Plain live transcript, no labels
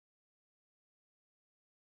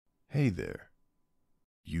Hey there.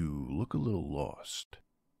 You look a little lost.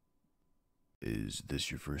 Is this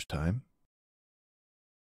your first time?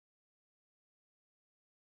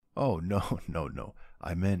 Oh, no, no.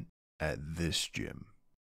 I meant at this gym,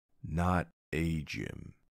 not a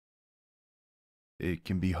gym. It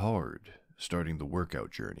can be hard starting the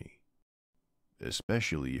workout journey,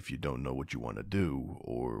 especially if you don't know what you want to do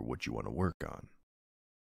or what you want to work on.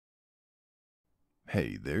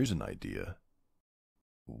 Hey, there's an idea.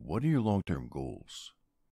 What are your long-term goals?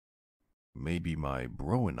 Maybe my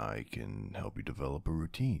bro and I can help you develop a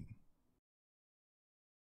routine.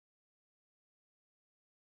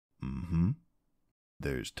 Mm-hmm.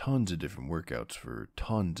 There's tons of different workouts for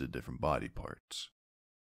tons of different body parts.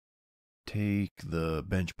 Take the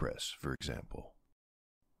bench press, for example.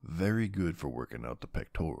 Very good for working out the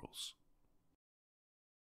pectorals.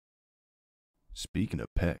 Speaking of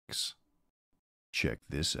pecs, check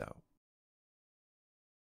this out.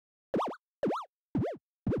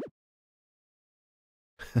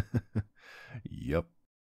 Yup,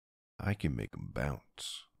 I can make 'em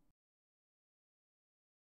bounce.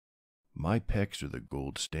 My pecs are the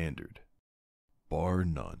gold standard, bar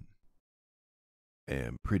none.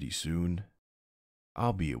 And pretty soon,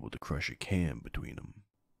 I'll be able to crush a can between 'em.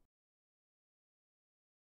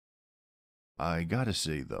 I gotta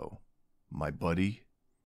say though, my buddy,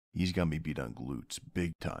 he's got me beat on glutes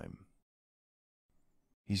big time.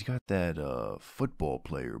 He's got that football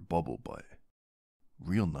player bubble butt.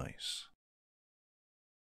 Real nice.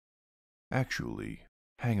 Actually,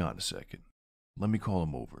 hang on a second. Let me call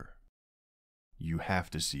him over. You have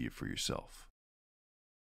to see it for yourself.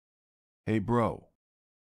 Hey bro,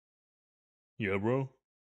 Yeah, bro?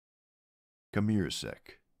 come here a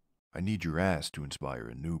sec. I need your ass to inspire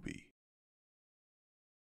a newbie.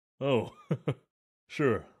 Oh,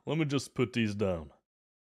 sure. Let me just put these down.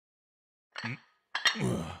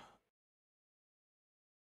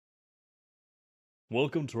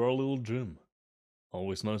 Welcome to our little gym.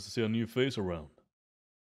 Always nice to see a new face around.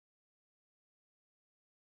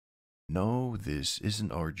 No, this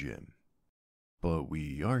isn't our gym. But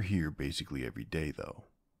we are here basically every day though.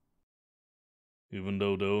 Even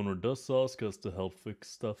though the owner does ask us to help fix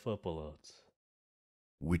stuff up a lot.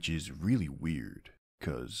 Which is really weird,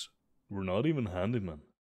 cause We're not even handymen.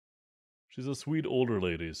 She's a sweet older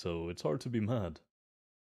lady, so it's hard to be mad.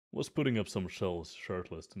 Was putting up some shelves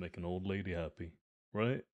shirtless to make an old lady happy,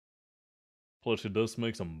 right? Plus she does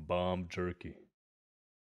make some bomb jerky.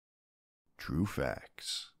 true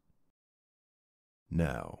facts.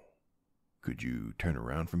 Now, could you turn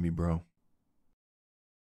around for me, bro?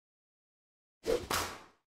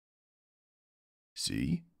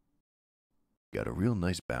 See? Got a real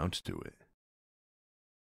nice bounce to it.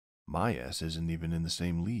 My ass isn't even in the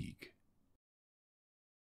same league.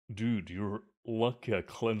 Dude, you're lucky I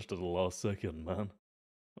clenched at the last second, man.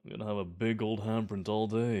 I'm gonna have a big old handprint all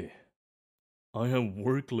day. I have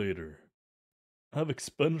work later. I have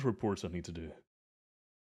expense reports I need to do.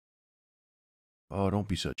 Oh, don't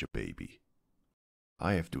be such a baby.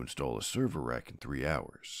 I have to install a server rack in 3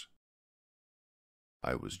 hours.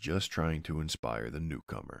 I was just trying to inspire the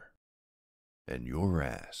newcomer. And your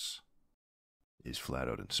ass is flat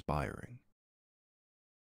out inspiring.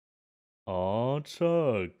 Aw,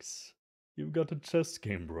 Chugs. You've got a chest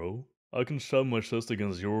game, bro. I can shove my chest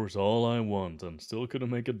against yours all I want and still couldn't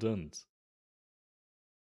make a dent.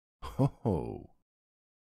 Ho,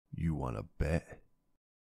 you wanna bet?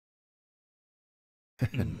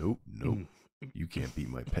 Nope. You can't beat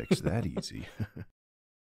my pecs that easy.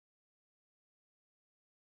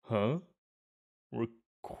 Huh? We're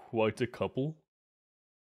quite a couple?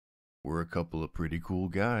 We're a couple of pretty cool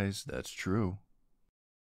guys, that's true.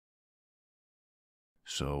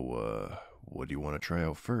 So, what do you want to try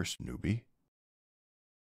out first, newbie?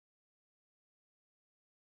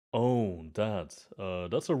 Oh, that's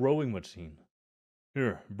a rowing machine.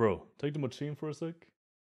 Here, bro, take the machine for a sec.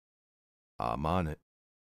 I'm on it.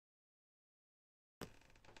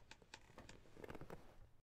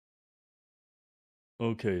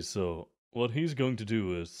 Okay, so what he's going to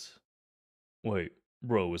do is... Wait,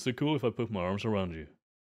 bro, is it cool if I put my arms around you?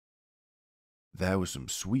 That was some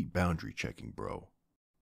sweet boundary checking, bro.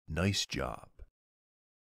 Nice job.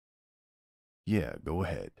 Yeah, go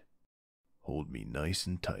ahead. Hold me nice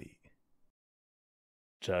and tight.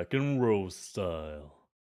 Jack and Rose style.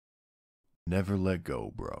 Never let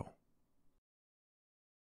go, bro.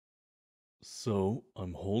 So,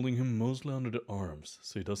 I'm holding him mostly under the arms,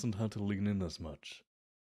 so he doesn't have to lean in as much.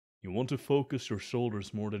 You want to focus your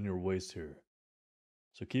shoulders more than your waist here.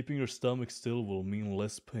 So keeping your stomach still will mean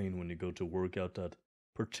less pain when you go to work out that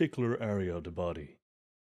particular area of the body.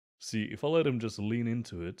 See, if I let him just lean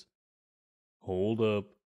into it, Hold up.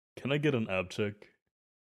 Can I get an ab check?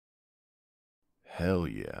 Hell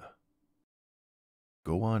yeah.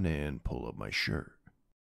 Go on in, pull up my shirt.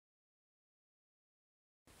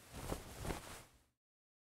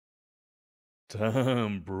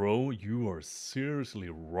 Damn, bro, you are seriously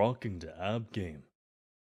rocking the ab game.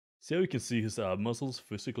 See how you can see his ab muscles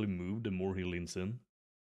physically move the more he leans in?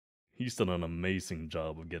 He's done an amazing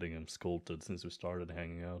job of getting him sculpted since we started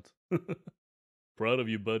hanging out. Proud of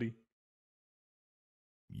you, buddy.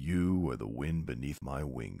 You are the wind beneath my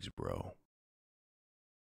wings, bro.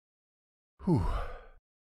 Whew.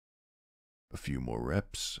 A few more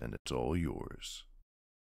reps and it's all yours.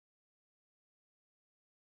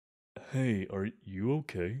 Hey, are you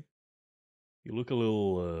okay? You look a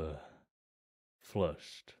little,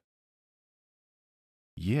 flushed.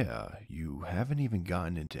 Yeah, you haven't even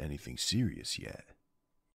gotten into anything serious yet.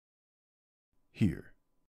 Here,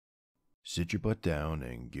 sit your butt down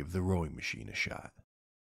and give the rowing machine a shot.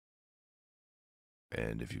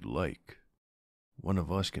 And if you'd like, one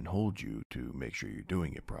of us can hold you to make sure you're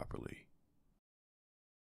doing it properly.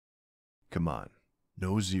 Come on,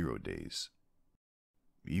 no 0 days.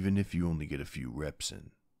 Even if you only get a few reps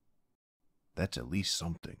in, that's at least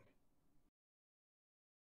something.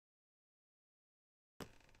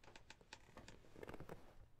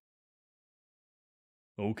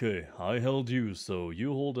 Okay, I held you, so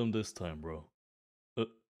you hold him this time, bro.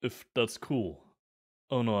 If that's cool.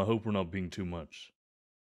 Oh no, I hope we're not being too much.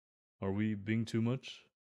 Are we being too much?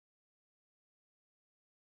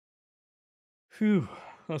 Phew,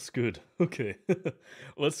 that's good. Okay,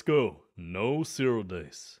 let's go. No 0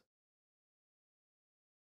 days.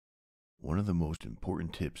 One of the most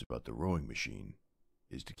important tips about the rowing machine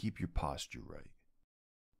is to keep your posture right.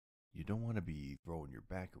 You don't want to be throwing your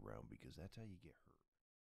back around because that's how you get hurt.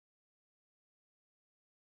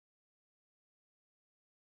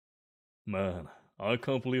 Man, I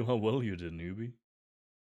can't believe how well you did, newbie.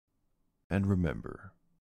 And remember,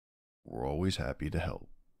 we're always happy to help.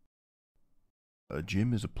 A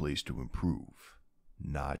gym is a place to improve,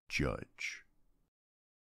 not judge.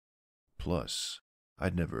 Plus,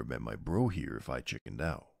 I'd never have met my bro here if I chickened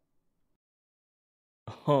out.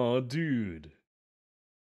 Aw, dude.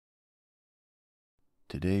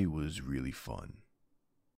 Today was really fun.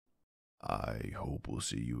 I hope we'll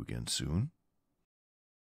see you again soon.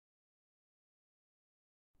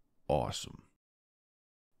 Awesome.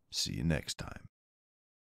 See you next time.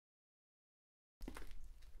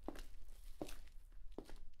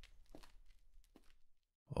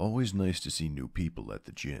 Always nice to see new people at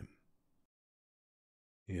the gym.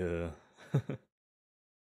 Yeah.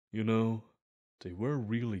 You know, they were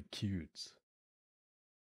really cute.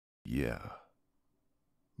 Yeah.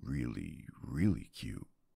 Really, really cute.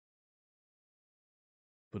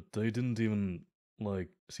 But they didn't even,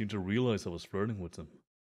 seem to realize I was flirting with them.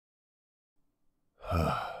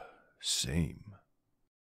 Same.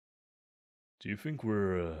 Do you think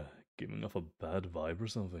we're, giving off a bad vibe or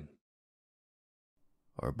something?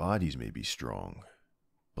 Our bodies may be strong,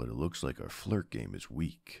 but it looks like our flirt game is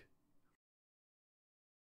weak.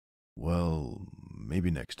 Well, maybe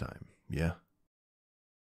next time, yeah?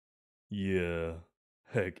 Yeah.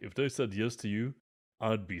 Heck, if they said yes to you,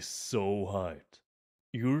 I'd be so hyped.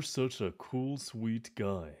 You're such a cool, sweet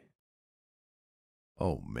guy.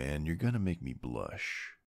 Oh man, you're gonna make me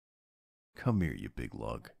blush. Come here, you big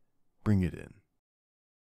lug. Bring it in.